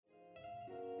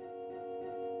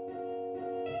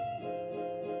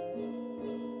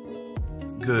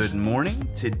Good morning.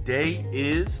 Today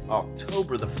is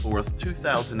October the 4th,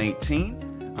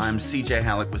 2018. I'm CJ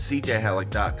Halleck with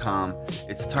CJHalleck.com.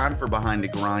 It's time for Behind the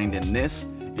Grind, and this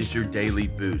is your daily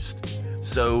boost.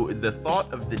 So the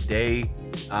thought of the day,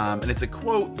 and it's a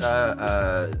quote,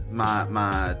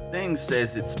 my thing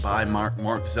says it's by Mark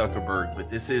Zuckerberg, but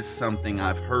this is something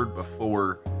I've heard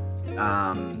before.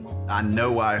 I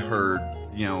know I heard,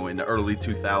 in the early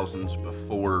 2000s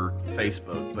before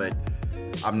Facebook, but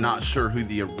I'm not sure who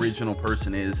the original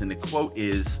person is. And the quote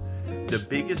is, "The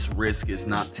biggest risk is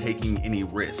not taking any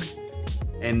risk."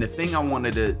 And the thing I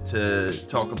wanted to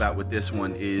talk about with this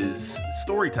one is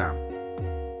story time.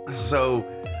 So,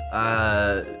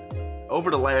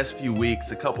 over the last few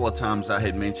weeks, a couple of times I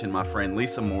had mentioned my friend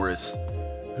Lisa Morris,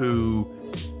 who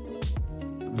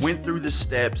went through the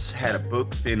steps, had a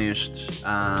book finished,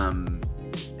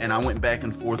 and I went back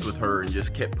and forth with her and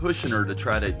just kept pushing her to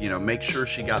try to, make sure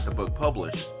she got the book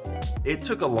published. It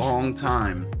took a long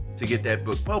time to get that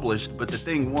book published, but the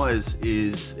thing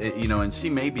is, and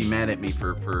she may be mad at me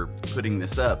for putting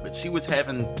this up, but she was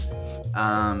having,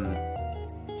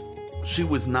 she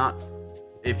was not,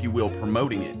 if you will,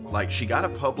 promoting it. Like, she got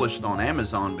it published on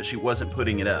Amazon, but she wasn't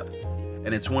putting it up.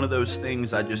 And it's one of those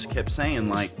things I just kept saying,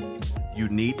 like, you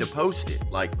need to post it.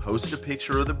 Like, post a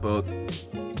picture of the book,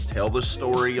 tell the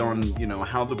story on,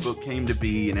 how the book came to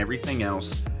be and everything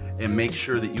else, and make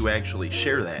sure that you actually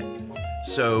share that.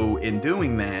 So in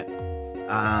doing that,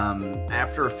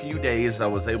 after a few days, I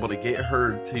was able to get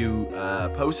her to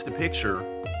post a picture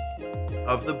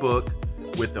of the book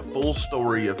with the full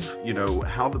story of,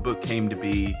 how the book came to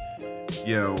be,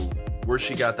 where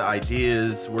she got the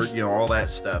ideas, where, all that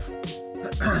stuff.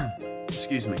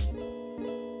 Excuse me.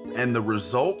 And the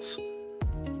results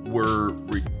were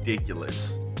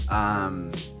ridiculous. I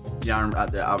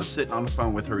was sitting on the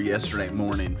phone with her yesterday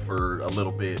morning for a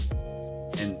little bit,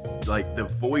 and like the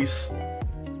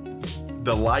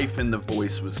life in the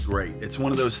voice was great. It's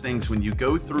one of those things when you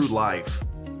go through life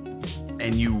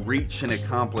and you reach an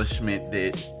accomplishment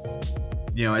that,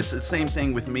 it's the same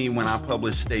thing with me when I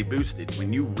published Stay Boosted.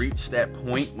 When you reach that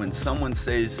point when someone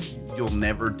says you'll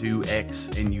never do X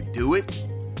and you do it,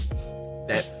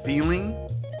 that feeling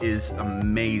is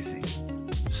amazing.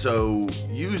 So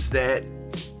use that,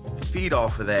 feed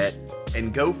off of that,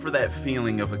 and go for that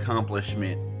feeling of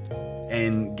accomplishment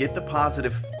and get the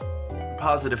positive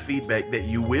feedback that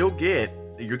you will get.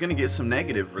 You're going to get some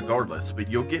negative regardless,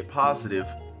 but you'll get positive.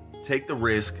 Take the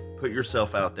risk, put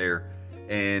yourself out there,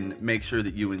 and make sure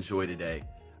that you enjoy today.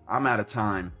 I'm out of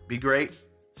time. Be great.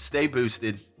 Stay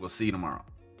boosted. We'll see you tomorrow.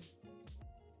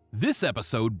 This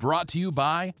episode brought to you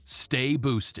by Stay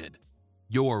Boosted,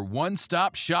 your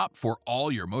one-stop shop for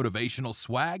all your motivational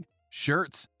swag,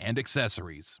 shirts, and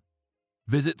accessories.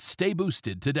 Visit Stay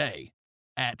Boosted today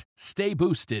at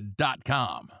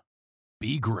stayboosted.com.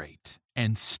 Be great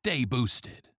and stay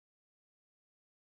boosted.